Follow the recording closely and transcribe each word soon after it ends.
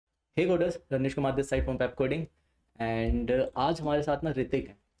Hey coders, रनिश Kumar this side from Pepcoding. And आज हमारे साथ ना ऋतिक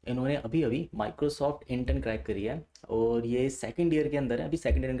है। इन्होंने अभी अभी माइक्रोसॉफ्ट इंटर्न क्रैक करी है और ये सेकंड ईयर के अंदर है। अभी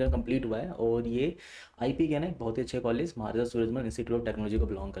सेकंड ईयर इनका कंप्लीट हुआ है और ये आईपी के ना एक बहुत ही अच्छे college Maharaja Surajmal institute of technology को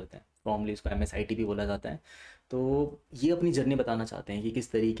बिलोंग करते हैं। फॉर्मली इसको एमएसआईटी भी बोला जाता है। तो ये अपनी जर्नी बताना चाहते हैं कि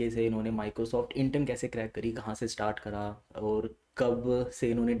किस तरीके से इन्होंने माइक्रोसॉफ्ट इंटर्न कैसे क्रैक करी, कहाँ से स्टार्ट करा और कब से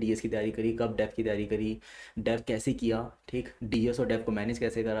इन्होंने डीएस की तैयारी करी, कब डेव की तैयारी करी, डेव कैसे किया, ठीक, डीएस और डेव को मैनेज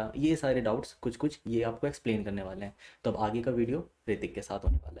कैसे करा। ये सारे डाउट्स कुछ कुछ ये आपको एक्सप्लेन करने वाले हैं। तो अब आगे का वीडियो ऋतिक के साथ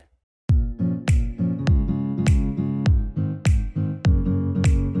होने वाला है।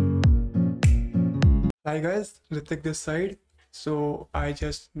 Hi guys, Ritik this side. So I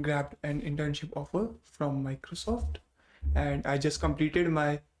just grabbed an internship offer from Microsoft and I just completed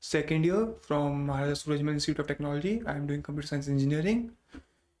my second year from Maharaja Surajmal Institute of Technology. I'm doing computer science engineering.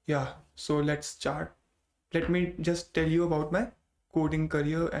 Yeah, so let's start. Let me just tell you about my coding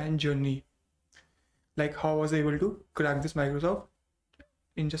career and journey. Like how I was able to crack this Microsoft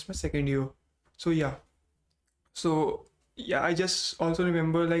in just my second year. So I just also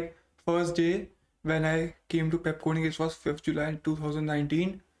remember like first day when I came to Pepcoding, it was 5th July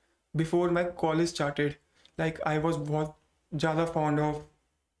 2019 before my college started. Like I was बहुत ज़्यादा fond of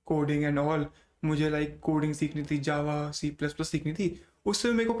coding and all. मुझे like coding सीखनी थी, Java, C++ सीखनी थी। उस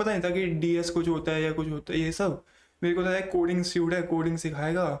समय मेरे को पता नहीं था कि DS कुछ होता है या कुछ होता है ये सब। मेरे को लगा कोडिंग इंस्टीट्यूट है, कोडिंग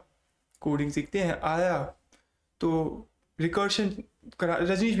सिखाएगा, कोडिंग सीखते हैं। आया तो रिकर्शन करा,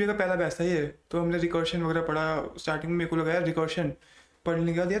 रजनीश भैया का पहला बैच था ये, तो हमने रिकर्शन वगैरह पढ़ा। स्टार्टिंग में मेरे को लगा यार रिकर्शन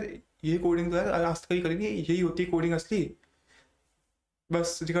पढ़ने के बाद यार ये कोडिंग तो यार आज तक ही करेंगे, यही होती है कोडिंग असली।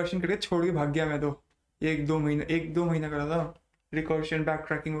 बस रिकर्शन करके छोड़ के भाग गया मैं तो। एक दो महीना करा था रिकर्शन, बैक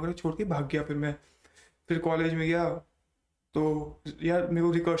ट्रैकिंग वगैरह छोड़ के भाग गया। फिर कॉलेज में गया तो यार मेरे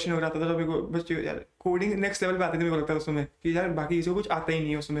को रिकर्शन वगैरह आता था, तो मेरे को बस यार कोडिंग नेक्स्ट लेवल पे आती थी। मेरे को लगता था उस समय कि यार बाकी किसी को कुछ आता ही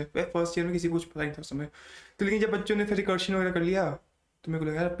नहीं है उस समय। फर्स्ट ईयर में किसी को कुछ पता नहीं था उस समय। तो लेकिन जब बच्चों ने फिर रिकर्शन वगैरह कर लिया तो मेरे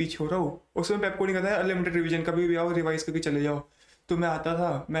को लगा यार पीछे हो रहा हूँ। उस समय पेप कोडिंग आता है अनलिमिटेड रिवीजन, कभी भी आओ रिवाइज करके चले जाओ। तो मैं आता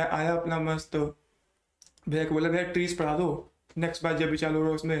था, मैं आया अपना मस्त, भैया को बोला भैया ट्रीज पढ़ा दो। नेक्स्ट बार जब भी चालू हो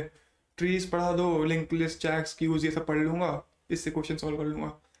रहा उसमें ट्रीज पढ़ा दो, लिंक लिस्ट, जैक्स, क्यूज ये सब पढ़ लूँगा, इससे क्वेश्चन सॉल्व कर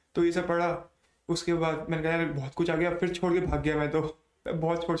लूँगा। तो ये सब पढ़ा। उसके बाद मैंने कहा यार बहुत कुछ आ गया, फिर छोड़ के भाग गया मैं तो।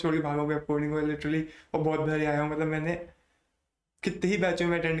 बहुत छोड़ के भागा गया कोडिंग में लिटरली, और बहुत बार आया हूँ। मतलब मैंने कितने ही बैचों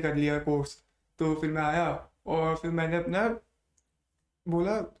में अटेंड कर लिया कोर्स। तो फिर मैं आया और फिर मैंने अपना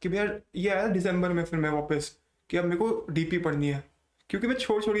बोला कि भैया ये आया दिसंबर में। फिर मैं वापस कि अब मेरे को डीपी पढ़नी है, क्योंकि मैं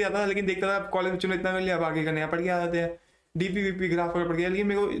छोड़ के आता था। लेकिन देखता था कॉलेज बच्चों ने इतना कर लिया, अब आगे का नया पढ़ के आ जाते हैं, डीपी वीपी ग्राफ वगैरह पढ़ गया। लेकिन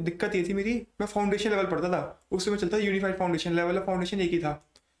मेरे को दिक्कत ये थी मेरी, मैं फाउंडेशन लेवल पढ़ता था। उस समय चलता यूनिफाइड फाउंडेशन लेवल, फाउंडेशन एक ही था।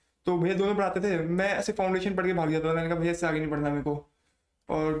 तो भैया दोनों पढ़ाते थे, मैं ऐसे फाउंडेशन पढ़ के भाग जाता था। मैंने कहा भैया इससे आगे नहीं पढ़ना मेरे को,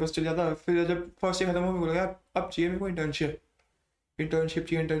 और बस चल जाता। फिर जब फर्स्ट ईयर खत्म हो, मेरे को लगा अब चाहिए मेरे को इंटर्नशिप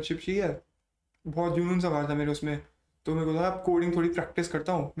चाहिए। बहुत जुनून सा मार था मेरे उसमें। तो मेरे को लगा अब कोडिंग थोड़ी प्रैक्टिस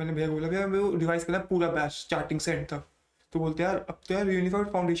करता हूँ। मैंने भैया को बोला भैया मेरे को रिवाइज करना पूरा बैच स्टार्टिंग से एंड तक। तो बोलते यार अब तो यार यूनिफाइड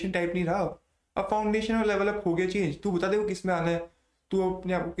फाउंडेशन टाइप नहीं रहा, अब फाउंडेशन और लेवल अप हो गया चेंज। तू बता दे वो किस में आना है, तू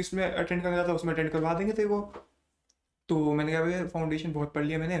अपने आप को किस में अटेंड करना चाहता है उसमें अटेंड करवा देंगे तेरे को। तो मैंने कहा भैया फाउंडेशन बहुत पढ़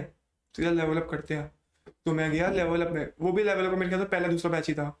लिया मैंने, सीधा लेवल अप करते हैं। तो मैं गया लेवल अप में, वो भी लेवल अप में मेरे ख्याल से पहला दूसरा बैच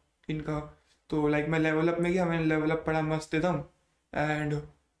ही था इनका। तो लाइक मैं लेवल अप में गया, मैंने लेवल अप पढ़ा मस्त एकदम। एंड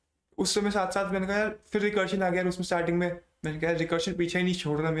उस समय साथ साथ मैंने कहा यार फिर रिकर्शन आ गया उसमें स्टार्टिंग में। मैंने कहा रिकर्शन पीछे ही नहीं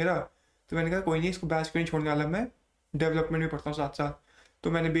छोड़ना मेरा। तो मैंने कहा कोई नहीं, इसको बैच पे नहीं छोड़ने वाला, मैं डेवलपमेंट भी पढ़ता हूँ साथ साथ।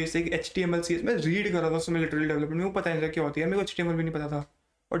 तो मैंने बेसिक HTML CSS मैं रीड कर रहा था उसमें लिटरली। डेवलपमेंट मेरे को पता नहीं था क्या होती है, मेरे को HTML भी नहीं पता था,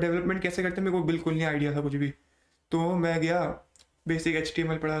 और डेवलपमेंट कैसे करते हैं मेरे को बिल्कुल नहीं आइडिया था कुछ भी। तो मैं गया, बेसिक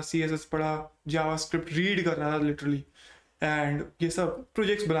HTML पढ़ा, CSS पढ़ा, जावास्क्रिप्ट रीड कर रहा था लिटरली। एंड ये सब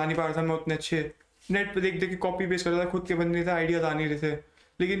प्रोजेक्ट्स बना नहीं पा रहा था मैं उतने अच्छे। नेट पे देख देख के कॉपी पेस्ट कर रहा था, खुद के बन नहीं था, आइडियाज आ नहीं रहे थे।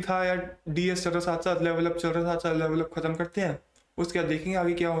 लेकिन था यार DS चल रहा साथ साथ, लेवल अप चल रहा साथ साथ, लेवल अप खत्म करते हैं उसके बाद देखेंगे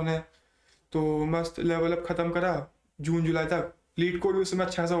आगे क्या होना है। तो मस्त लेवल अप खत्म करा जून जुलाई तक। लीड कोड भी उस समय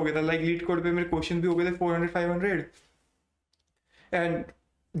अच्छा सा हो गया था, लाइक लीड कोड पे मेरे क्वेश्चन भी हो गए थे 400-500। एंड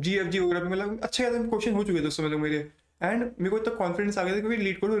GFG वगैरह पे मतलब अच्छे खासे क्वेश्चन हो चुके थे उस समय तक मेरे। एंड मेरे को इतना कॉन्फिडेंस आ गया था क्योंकि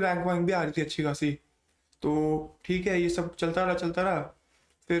लीड कोड में रैंक वैंक भी आ रही थी अच्छी खासी। तो ठीक है, ये सब चलता रहा।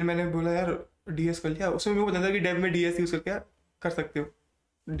 फिर मैंने बोला यार DS कर लिया। उसमें मेरे को पता था कि डेव में DS यूज़ करके कर सकते हो,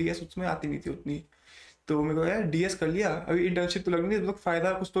 DS उसमें आती नहीं थी उतनी। तो मेरे को यार DS कर लिया, अभी इंटर्नशिप तो लगनी है तो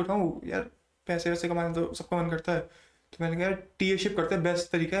फ़ायदा कुछ तो उठाऊँ यार, पैसे वैसे कमाने तो सबका मन करता है। तो मैंने कहा यार TA करते हैं,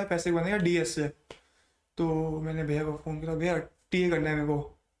 बेस्ट तरीका है पैसे कमाने का DS से। तो मैंने भैया को फ़ोन किया, भैया TA करना है मेरे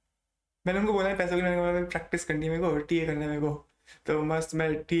को। मैंने उनको बोला पैसे की, मैंने बोला प्रैक्टिस करनी है मेरे को, TA करना है मेरे को। तो मस्त मैं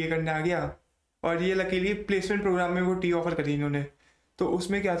TA करने आ गया। और ये लकीली प्लेसमेंट प्रोग्राम में वो TA ऑफर करी इन्होंने। तो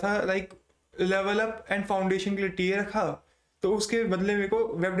उसमें क्या था like level up and foundation के लिए TA रखा, तो उसके बदले मेरे को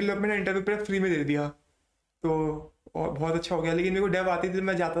वेब डेवलपमेंट इंटरव्यू पर फ्री में दे दिया। तो और बहुत अच्छा हो गया। लेकिन मेरे को डेव आती थी,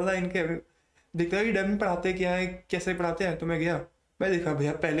 मैं जाता था इनके, देखता था कि डेव में पढ़ाते क्या है, कैसे पढ़ाते हैं। तो मैं गया, मैं देखा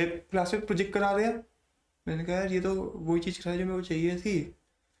भैया पहले क्लास में प्रोजेक्ट करा रहे हैं। मैंने कहा यार ये तो वही चीज़ करा जो मेरे को चाहिए थी।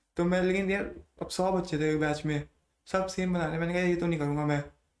 तो मैं, लेकिन यार अब 100 बच्चे थे बैच में, सब सेम बना रहे, मैंने कहा ये तो नहीं करूँगा मैं।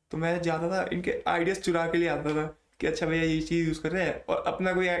 तो मैं जाता था इनके आइडियाज़ चुरा के लिए आता था कि अच्छा भैया ये चीज़ यूज़ कर रहे हैं, और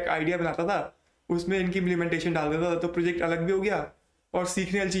अपना कोई एक आइडिया बनाता था, उसमें इनकी इम्प्लीमेंटेशन डाल देता था। तो प्रोजेक्ट अलग भी हो गया और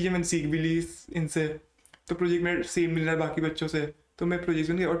सीखने वाली चीज़ें मैंने सीख भी ली इनसे। तो प्रोजेक्ट में सेम मिल रहा है बाकी बच्चों से। तो मैं प्रोजेक्ट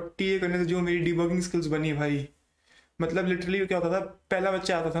बन गया, और टीए करने से जो मेरी डिबगिंग स्किल्स बनी भाई, मतलब लिटरली क्या होता था, पहला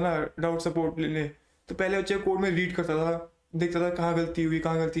बच्चा आता था ना डाउट सपोर्ट लेने, तो पहले बच्चे कोड में रीड करता था, देखता था कहाँ गलती हुई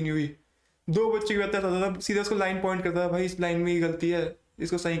कहाँ गलती नहीं हुई। 2 बच्चे की बात आता था, सीधा उसको लाइन पॉइंट करता था, भाई इस लाइन में ही गलती है,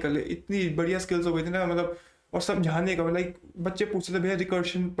 इसको सही कर ले। इतनी बढ़िया स्किल्स हो गई थी ना, मतलब। और समझाने का, लाइक बच्चे पूछते थे भैया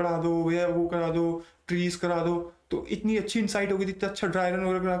रिकर्शन पढ़ा दो, भैया वो करा दो, ट्रीज करा दो। तो इतनी अच्छी इंसाइट हो गई थी, इतना अच्छा ड्राई रन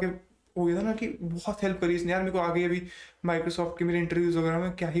वगैरह करा के हो गया था ना, कि बहुत हेल्प करी इसने यार मेरे को आगे। अभी माइक्रोसॉफ्ट के मेरे इंटरव्यूज वगैरह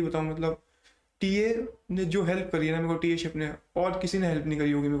में क्या ही बताऊँ, मतलब टीए ने जो हेल्प करी है ना मेरे को, टीए शिप ने, और किसी ने हेल्प नहीं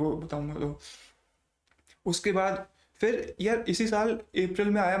करी होगी मेरे को बताऊंगा तो। उसके बाद फिर यार इसी साल अप्रैल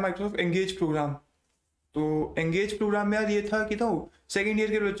में आया माइक्रोसॉफ्ट एंगेज प्रोग्राम। तो एंगेज प्रोग्राम में यार ये था कि तो सेकेंड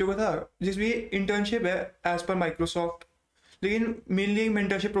ईयर के बच्चों का था, जिसमें इंटर्नशिप है एज पर माइक्रोसॉफ्ट, लेकिन मेनली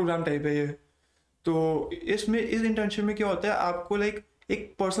मेंटरशिप प्रोग्राम टाइप है ये। तो इसमें इस इंटर्नशिप में क्या होता है, आपको लाइक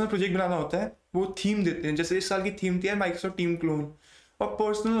एक पर्सनल प्रोजेक्ट बनाना होता है। वो थीम देते हैं, जैसे इस साल की थीम थी यार माइक्रोसॉफ्ट टीम क्लोन, और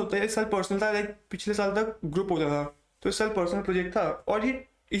पर्सनल होता है। इस साल पर्सनल था, लाइक पिछले साल तक ग्रुप होता था, तो इस साल पर्सनल प्रोजेक्ट था। और ये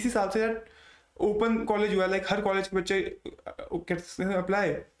इसी साल से यार ओपन कॉलेज हुआ है, लाइक हर कॉलेज के बच्चे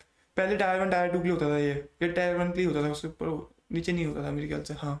अप्लाई। पहले टायर 1 टायर 2 के लिए होता था, ये टायर 1 के लिए होता था, उससे ऊपर नीचे नहीं होता था मेरे ख्याल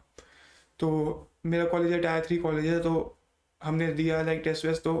से। हाँ, तो मेरा कॉलेज है टायर 3 कॉलेज है, तो हमने दिया लाइक टेस्ट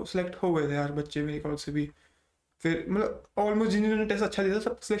वेस्ट, तो सिलेक्ट हो गए थे यार बच्चे मेरे कॉलेज से भी। फिर मतलब ऑलमोस्ट जिन्होंने टेस्ट अच्छा दिया था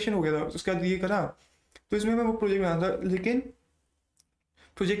सब सिलेक्शन हो गया था। उसके बाद ये करा, तो इसमें मैं वो प्रोजेक्ट बनाया था, लेकिन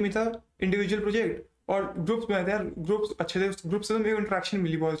प्रोजेक्ट में था इंडिविजुअल प्रोजेक्ट, और ग्रुप्स बनाए थे यार। ग्रुप्स अच्छे थे, ग्रुप से तो मेरे को इंटरेक्शन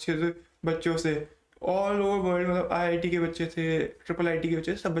मिली बहुत अच्छे से बच्चों से, ऑल ओवर वर्ल्ड। मतलब आईआईटी के बच्चे थे, ट्रिपल आईटी के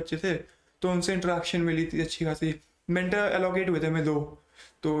बच्चे, सब बच्चे थे, तो उनसे इंटरेक्शन मिली थी अच्छी खासी। मेंटर एलोकेट हुए थे मैं 2,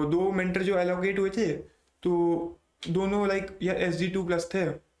 तो 2 मेंटर जो एलोकेट हुए थे, तो दोनों लाइक यार SD2+ थे।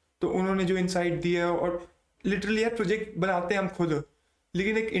 तो उन्होंने जो इंसाइट दिया, और लिटरली यार प्रोजेक्ट बनाते हैं हम खुद,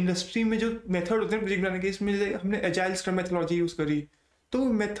 लेकिन एक इंडस्ट्री में जो मेथड होते हैं प्रोजेक्ट बनाने के, इसमें हमने एजाइल स्क्रम मेथोलॉजी यूज़ करी। तो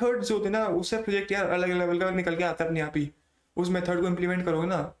मेथड जो होते हैं ना, उससे प्रोजेक्ट यार अलग लेवल का निकल के आता है अपने आप ही। उस मेथड को इम्प्लीमेंट करोगे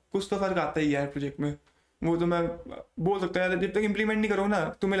ना, कुछ तो फर्क आता ही है यार प्रोजेक्ट में। वो तो मैं बोल सकता है, जब तक इम्प्लीमेंट नहीं करोगे ना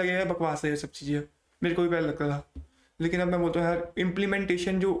तुम्हें लगेगा बकवास है ये सब चीज़ें। मेरे को भी पहले लगता था, लेकिन अब मैं बोलता हूँ यार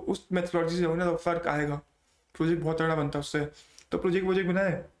इम्प्लीमेंटेशन जो उस मेथोलॉजी से होगी ना, तो फ़र्क आएगा, प्रोजेक्ट बहुत तगड़ा बनता है उससे। तो प्रोजेक्ट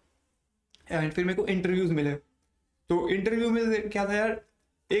बनाए, एंड फिर मेरे को इंटरव्यूज़ मिले। तो इंटरव्यू में क्या था यार,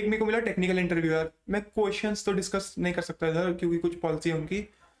 एक मेरे को मिला टेक्निकल इंटरव्यू। यार मैं क्वेश्चंस तो डिस्कस नहीं कर सकता इधर, क्योंकि कुछ पॉलिसी है उनकी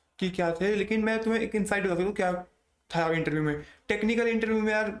कि क्या थे, लेकिन मैं तुम्हें एक इंसाइट बता सकता हूँ क्या था इंटरव्यू में। टेक्निकल इंटरव्यू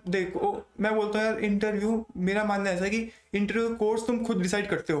में यार देखो, मैं बोलता हूँ यार इंटरव्यू, मेरा मानना ऐसा है कि इंटरव्यू कोर्स तुम खुद डिसाइड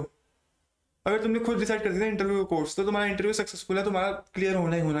करते हो। अगर तुमने खुद डिसाइड कर दिया इंटरव्यू कोर्स, तो तुम्हारा इंटरव्यू सक्सेसफुल है, तुम्हारा क्लियर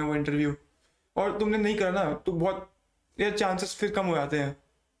होना ही होना है वो इंटरव्यू। और तुमने नहीं करना तो बहुत यार चांसेस फिर कम हो जाते हैं।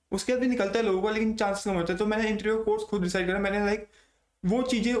 उसके बाद भी निकलता है लोगों का, लेकिन चांसेस कम होते हैं। तो मैंने इंटरव्यू कोर्स खुद डिसाइड करा। मैंने लाइक वो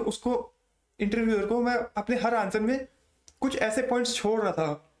चीज़ें उसको, इंटरव्यूअर को मैं अपने हर आंसर में कुछ ऐसे पॉइंट्स छोड़ रहा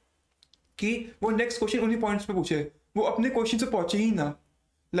था कि वो नेक्स्ट क्वेश्चन उन्हीं पॉइंट्स पे पूछे, वो अपने क्वेश्चन से पहुंचे ही ना।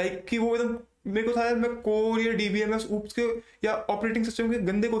 लाइक कि वो एकदम, मेरे को था यार मैं कोर या DBMS ऊप्स के या ऑपरेटिंग सिस्टम के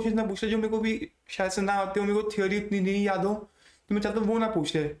गंदे क्वेश्चन ना पूछ ले, जो मेरे को भी शायद से ना आते हो, मेरे को थियोरी इतनी नहीं याद हो, तो मैं चाहता हूँ वो ना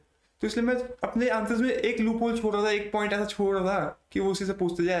पूछ ले। तो इसलिए मैं अपने आंसर्स में एक लूप होल छोड़ रहा था, एक पॉइंट ऐसा छोड़ रहा था कि वो उसी से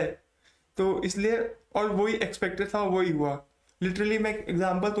पूछते जाए। तो इसलिए, और वही एक्सपेक्टेड था, वही हुआ। लिटरली मैं एक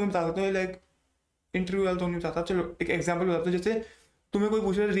एग्जाम्पल तुम्हें बता सकता हूँ, लाइक इंटरव्यू वाला तो नहीं बताता, चलो एक एग्जाम्पल बताता हूँ। जैसे तुम्हें कोई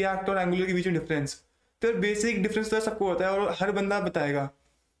पूछ रहा है रिएक्ट और एंगुलर के बीच में डिफरेंस, तो बेसिक डिफरेंस तो सबको होता है और हर बंदा बताएगा।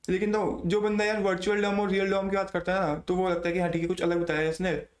 लेकिन तो जो बंदा यार वर्चुअल डॉम और रियल डॉम की बात करता है ना, तो वो लगता है कि हाँ ठीक है कुछ अलग बताया है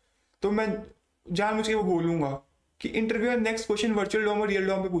इसने, तो मैं जानबूझ के वो बोलूंगा कि interview next question virtual Dom और रियल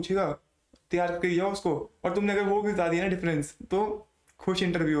डॉम पे पूछेगा, तैयार करके जाओ उसको। और तुमने अगर वो भी बता दिया ना डिफरेंस, तो खुश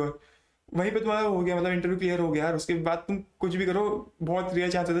इंटरव्यूअर, वहीं पे तुम्हारा हो गया, मतलब इंटरव्यू क्लियर हो गया यार। उसके बाद तुम कुछ भी करो, बहुत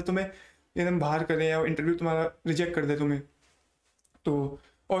रियल चांसेस है तुम्हें एकदम बाहर करें या इंटरव्यू तुम्हारा रिजेक्ट कर दे तुम्हें। तो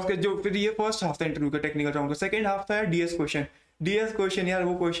और उसके जो फिर ये फर्स्ट हाफ था इंटरव्यू का, टेक्निकल राउंड का। सेकंड हाफ था DS क्वेश्चन। DS क्वेश्चन यार,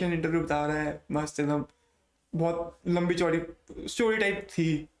 वो क्वेश्चन इंटरव्यू बता रहा है मस्त एकदम, बहुत लंबी चौड़ी स्टोरी टाइप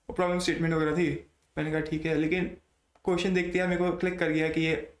थी, प्रॉब्लम स्टेटमेंट वगैरह थी। मैंने कहा ठीक है, लेकिन क्वेश्चन देखते यार मेरे को क्लिक कर गया कि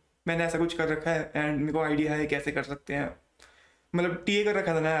ये मैंने ऐसा कुछ कर रखा है एंड मेरे को आइडिया है कैसे कर सकते हैं। मतलब टीए कर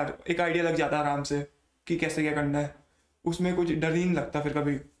रखा था ना यार, एक आइडिया लग जाता है आराम से कि कैसे क्या करना है। उसमें कुछ डर ही नहीं लगता फिर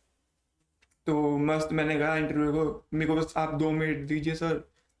कभी। तो मस्त मैंने कहा इंटरव्यू को, मेरे को बस आप 2 मिनट दीजिए सर,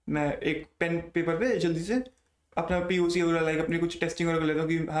 मैं एक पेन पेपर पे जल्दी से अपना पीओसी वगैरह लाइक अपनी कुछ टेस्टिंग वगैरह कर लेता हूँ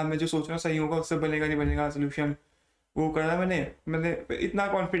कि हाँ मैं जो सोच रहा हूँ सही होगा, उससे बनेगा नहीं बनेगा सोल्यूशन। वो करा मैंने इतना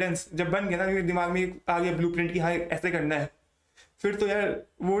कॉन्फिडेंस जब बन गया ना, मेरे दिमाग में आ गया ब्लूप्रिंट की हाँ ऐसे करना है। फिर तो यार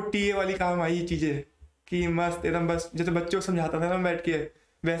वो टीए वाली काम आई चीज़ें कि मस्त एकदम, बस जैसे बच्चों को समझाता था ना बैठ के,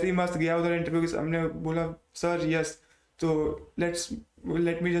 वैसे ही मस्त गया उधर इंटरव्यू के सामने, बोला सर यस, तो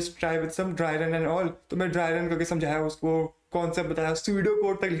let me just try with some dry run and all. तो मैं ड्राई रन करके समझाया उसको, कॉन्सेप्ट बताया, सूडो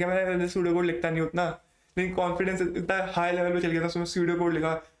कोड तक लिखा। मैंने सूडो कोड लिखता नहीं उतना, लेकिन कॉन्फिडेंस इतना हाई लेवल पे चल गया था, उसमें सूडो कोड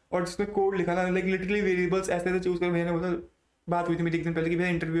लिखा। और जिसमें कोड लिखा ना लाइक लिटरली वेरिएबल्स ऐसे ऐसे चूज कर, मैंने बोला, बात हुई थी मेरी एक दिन पहले कि भैया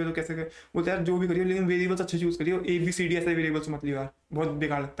इंटरव्यू तो कैसे कर, बोलते यार जो भी करियो लेकिन वेरिएबल्स अच्छे चूज करियो, ABCD ऐसे वेरिएबल्स मत लियो यार, बहुत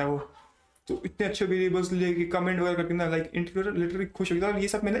बेकार लगता है वो। तो इतने अच्छे वेरिएबल्स लेके कमेंट वगैरह करके ना लाइक इंटरव्यूअर लिटरली खुश हो गया। और ये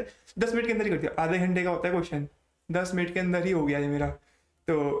सब मैंने 10 मिनट के अंदर ही कर दिया, आधे घंटे का होता है क्वेश्चन, 10 मिनट के अंदर ही हो गया ये मेरा।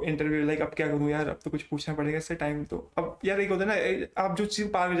 तो इंटरव्यू लाइक अब क्या करूँ यार, अब तो कुछ पूछना पड़ेगा इससे टाइम। तो अब यार एक होता है ना, आप जो चीज़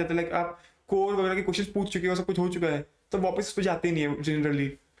पार कर जाते हैं लाइक आप कोर वगैरह के क्वेश्चन पूछ चुके हो, सब कुछ हो चुका है, तो वापस उस पर जाते ही नहीं है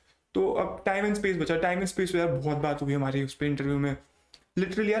जनरली। तो अब टाइम एंड स्पेस बचा, टाइम एंड स्पेस यार बहुत बात हुई हमारी उस पर इंटरव्यू में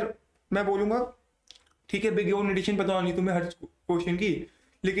लिटरली यार। मैं बोलूँगा ठीक है बिग ओन एडिशन पता नहीं तुम्हें हर क्वेश्चन की,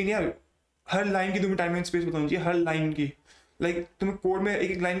 लेकिन यार हर लाइन की तुम्हें टाइम एंड स्पेस बतानी चाहिए, हर लाइन की। लाइक तुम्हें कोड में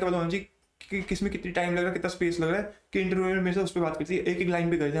एक एक लाइन का बताना चाहिए कि किस में कितनी टाइम लग रहा है, कितना स्पेस लग रहा है, कि इंटरव्यू में मेरे से उस पर बात करती है, एक एक लाइन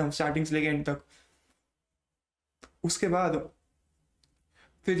पे करते हैं हम स्टार्टिंग से लेके एंड तक। उसके बाद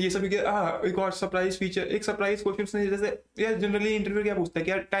फिर ये सब एक और सरप्राइज फीचर, एक सरप्राइज क्वेश्चन ने जैसे यार जनरली इंटरव्यू क्या पूछता है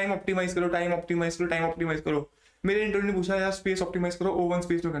कि यार टाइम ऑप्टिमाइज करो, टाइम ऑप्टिमाइज करो, टाइम ऑप्टिमाइज करो। मेरे इंटरव्यू ने पूछा यार स्पेस ऑप्टिमाइज करो, O1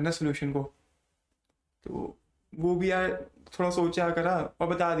 स्पेस में करना है सोल्यूशन को। तो वो भी यार थोड़ा सोचा करा और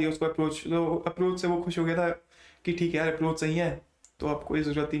बता दिया उसको अप्रोच, तो अप्रोच से वो खुश हो गया था कि ठीक है यार अप्रोच सही है, तो अब कोई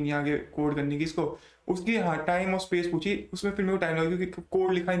ज़रूरत ही नहीं आगे कोड करने की इसको। उसकी हाँ टाइम और स्पेस पूछी, उसमें फिर मेरे को टाइम लगा क्योंकि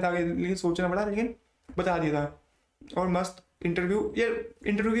कोड लिखा नहीं था आगे, लेकिन सोचना पड़ा, लेकिन बता दिया था। और मस्त इंटरव्यू, यार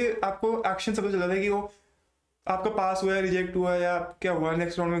इंटरव्यू के आपको एक्शन सब पता चला था कि वो आपका पास हुआ है, रिजेक्ट हुआ है, या क्या हुआ,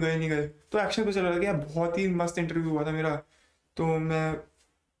 नेक्स्ट राउंड में गए नहीं गए, तो एक्शन पता चला था कि यार बहुत ही मस्त इंटरव्यू हुआ था मेरा। तो मैं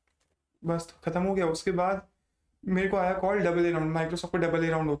बस खत्म हो गया। उसके बाद मेरे को आया कॉल AA राउंड, माइक्रोसॉफ्ट का AA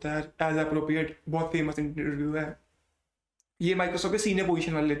राउंड होता है यार एज अप्रोप्रिएट, बहुत फेमस इंटरव्यू है ये। माइक्रोसॉफ्ट के सीनियर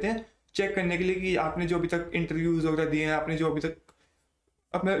पोजीशन वाले लेते हैं चेक करने के लिए कि आपने जो अभी तक इंटरव्यूज वगैरह दिए हैं, आपने जो अभी तक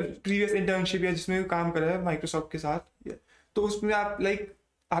अपना प्रीवियस इंटर्नशिप या जिसमें काम करा है माइक्रोसॉफ्ट के साथ, तो उसमें आप लाइक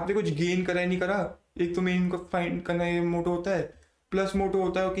आपने कुछ गेन करा है नहीं करा। एक तो मेन को फाइंड करना ये मोटो होता है, प्लस मोटो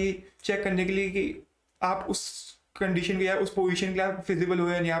होता है कि चेक करने के लिए कि आप उस कंडीशन के या उस पोजीशन के लिए आप फिजिबल हो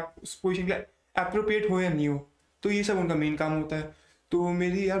या नहीं, आप उस पोजीशन के लिए अप्रोप्रिएट हो या नहीं हो। तो ये सब उनका मेन काम होता है। तो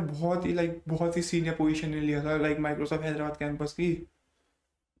मेरी यार बहुत ही सीनियर पोजीशन ने लिया था लाइक माइक्रोसॉफ्ट हैदराबाद कैंपस की,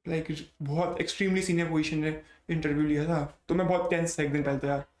 लाइक बहुत एक्सट्रीमली सीनियर पोजीशन ने इंटरव्यू लिया था। तो मैं बहुत टेंस था एक दिन पहले तो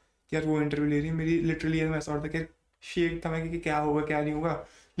यार वो इंटरव्यू ले रही है मेरी, लिटरली ऐसा होता कि शेक था मैं कि क्या होगा क्या नहीं होगा।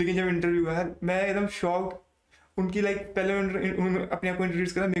 लेकिन जब इंटरव्यू हुआ यार मैं एकदम शॉक, उनकी लाइक पहले उन्होंने अपने आप को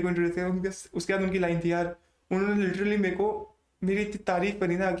इंट्रोड्यूस करा, मेरे को इंट्रोड्यूस करा, उसके बाद उनकी लाइन थी यार, उन्होंने लिटरली मेरे को मेरी इतनी तारीफ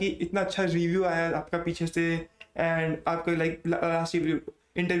करी ना कि इतना अच्छा रिव्यू आया आपका पीछे से, एंड आपका लाइक लास्ट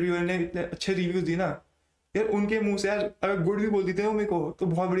इंटरव्यूअर ने इतने अच्छे रिव्यूज दिए ना यार, उनके मुंह से यार अगर गुड भी बोल देते हो मेरे को तो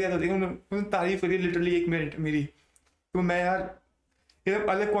बहुत बढ़िया था, लेकिन उन्होंने तारीफ करी लिटरली 1 मिनट मेरी। तो मैं यार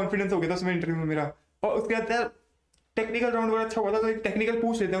एकदम अलग कॉन्फिडेंस हो गया था उसमें इंटरव्यू में मेरा। और उसके बाद यार टेक्निकल राउंड वगैरह अच्छा हुआ था, तो एक टेक्निकल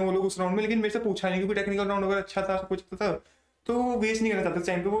पूछ लेते हैं वो लोग उस राउंड में, लेकिन मेरे से पूछा नहीं क्योंकि टेक्निकल राउंड वगैरह अच्छा था, कुछ था, तो वो वेस्ट नहीं करना चाहते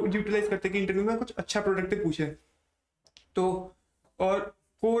टाइम पे, वो यूटिलाइज करते कि इंटरव्यू में कुछ अच्छा प्रोडक्टिव पूछे। तो और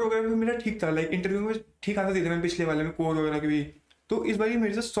कोर वगैरह भी मेरा ठीक था, लाइक इंटरव्यू में ठीक आंसर दिए थे मैं पिछले वाले में कोर वगैरह के भी। तो इस बार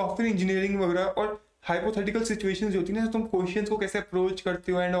मेरे से सॉफ्टवेयर इंजीनियरिंग वगैरह और हाइपोथेटिकल सिचुएशंस जो होती है ना, तुम क्वेश्चंस को कैसे अप्रोच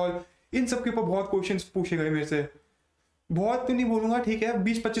करते हो एंड ऑल, इन सब के ऊपर बहुत क्वेश्चंस पूछे गए मेरे से। बहुत तो नहीं बोलूँगा, ठीक है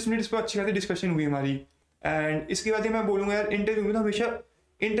 20-25 मिनट इस पर अच्छी खासी डिस्कशन हुई हमारी। एंड इसके बाद मैं बोलूँगा यार इंटरव्यू में तो हमेशा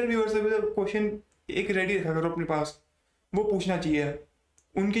इंटरव्यूअर से भी क्वेश्चन एक रेडी रखा करो अपने पास, वो पूछना चाहिए।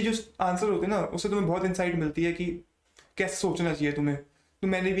 उनके जो आंसर होते हैं ना उससे तुम्हें बहुत इंसाइट मिलती है कि कैसे सोचना चाहिए तुम्हें। तो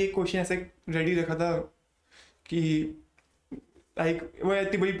मैंने भी एक क्वेश्चन ऐसे रेडी रखा था कि लाइक वो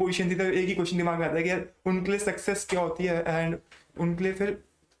इतनी बड़ी पोजीशन थी, तो एक ही क्वेश्चन दिमाग में आता है कि यार उनके लिए सक्सेस क्या होती है एंड उनके लिए फिर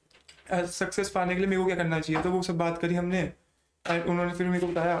सक्सेस पाने के लिए मेरे को क्या करना चाहिए। तो वो सब बात करी हमने एंड उन्होंने फिर मेरे को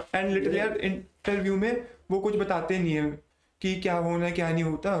बताया। एंड लिटरली यार इंटरव्यू में वो कुछ बताते नहीं है कि क्या होना है क्या नहीं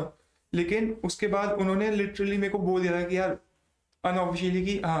होता, लेकिन उसके बाद उन्होंने लिटरली मेरे को बोल दिया था कि यार अनऑफिशियली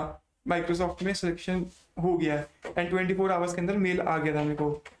कि हाँ माइक्रोसॉफ्ट में सिलेक्शन हो गया है, एंड 24 आवर्स के अंदर मेल आ गया था मेरे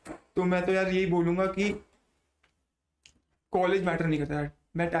को। तो मैं तो यार यही बोलूँगा कि कॉलेज मैटर नहीं करता यार,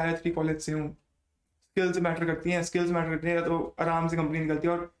 मैं टायर 3 कॉलेज से हूँ, स्किल्स मैटर करती हैं, स्किल्स मैटर करती हैं तो आराम से कंपनी निकलती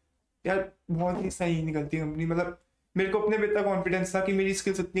है। और यार बहुत ही सही निकलती है कंपनी, मतलब मेरे को अपने पे इतना कॉन्फिडेंस था कि मेरी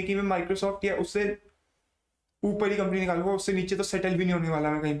स्किल्स इतनी कि मैं माइक्रोसॉफ्ट या उससे ऊपर ही कंपनी निकालूंगा, उससे नीचे तो सेटल भी नहीं होने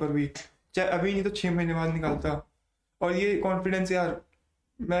वाला मैं कहीं पर भी, चाहे अभी नहीं तो 6 महीने बाद निकालता। और ये कॉन्फिडेंस यार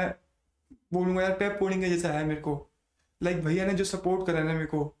मैं बोलूंगा यार पेप कोडिंग का जैसा है मेरे को। लाइक भैया ने जो सपोर्ट करा है ना मेरे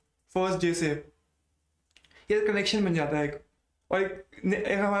को फर्स्ट डे से, यार कनेक्शन बन जाता है एक। और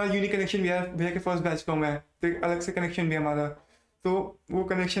एक हमारा यूनिक कनेक्शन भी है, भैया के फर्स्ट बैच का हूँ मैं, तो एक अलग से कनेक्शन भी है हमारा, तो वो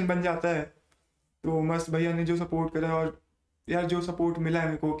कनेक्शन बन जाता है। तो मस्त भैया ने जो सपोर्ट करा, और यार जो सपोर्ट मिला है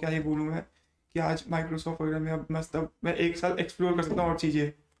मेरे को क्या ये बोलूँ मैं, कि आज माइक्रोसॉफ्ट वगैरह में अब मस्त, अब मैं एक साल एक्सप्लोर कर सकता हूँ और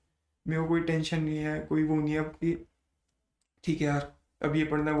चीज़ें, मेरे को कोई टेंशन नहीं है, कोई वो नहीं है अब कि ठीक है यार अब ये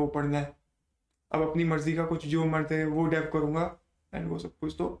पढ़ना है वो पढ़ना है, अब अपनी मर्जी का कुछ जो मर्जी है वो डेव करूँगा एंड वो सब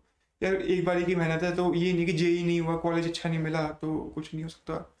कुछ। तो यार एक बारी की मेहनत है, तो ये नहीं कि जेई नहीं हुआ, कॉलेज अच्छा नहीं मिला तो कुछ नहीं हो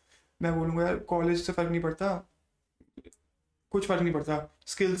सकता। मैं बोलूँगा यार कॉलेज से फ़र्क नहीं पड़ता, कुछ फ़र्क नहीं पड़ता,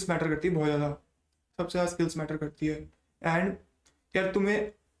 स्किल्स मैटर करती है बहुत ज़्यादा, सबसे ज़्यादा स्किल्स मैटर करती है। एंड यार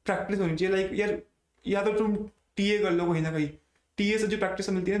तुम्हें प्रैक्टिस होनी चाहिए, लाइक यार या तो तुम टीए कर लो कहीं ना कहीं, टीए से जो प्रैक्टिस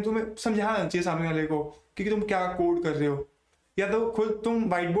मिलती है ना, तुम्हें समझाना चाहिए सामने वाले को कि तुम क्या कोड कर रहे हो, या तो खुद तुम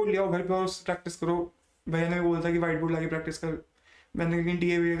वाइट बोर्ड ले आओ घर पे और प्रैक्टिस करो। भैया ने बोला था कि वाइट बोर्ड लाके प्रैक्टिस कर, मैंने लेकिन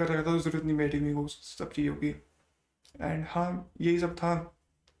टीए वी कर रखा था तो जरूरत नहीं बैठी मेरे को उस सब चीज़ों की। एंड हाँ यही सब था,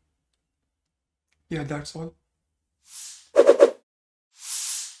 या दैट्स ऑल।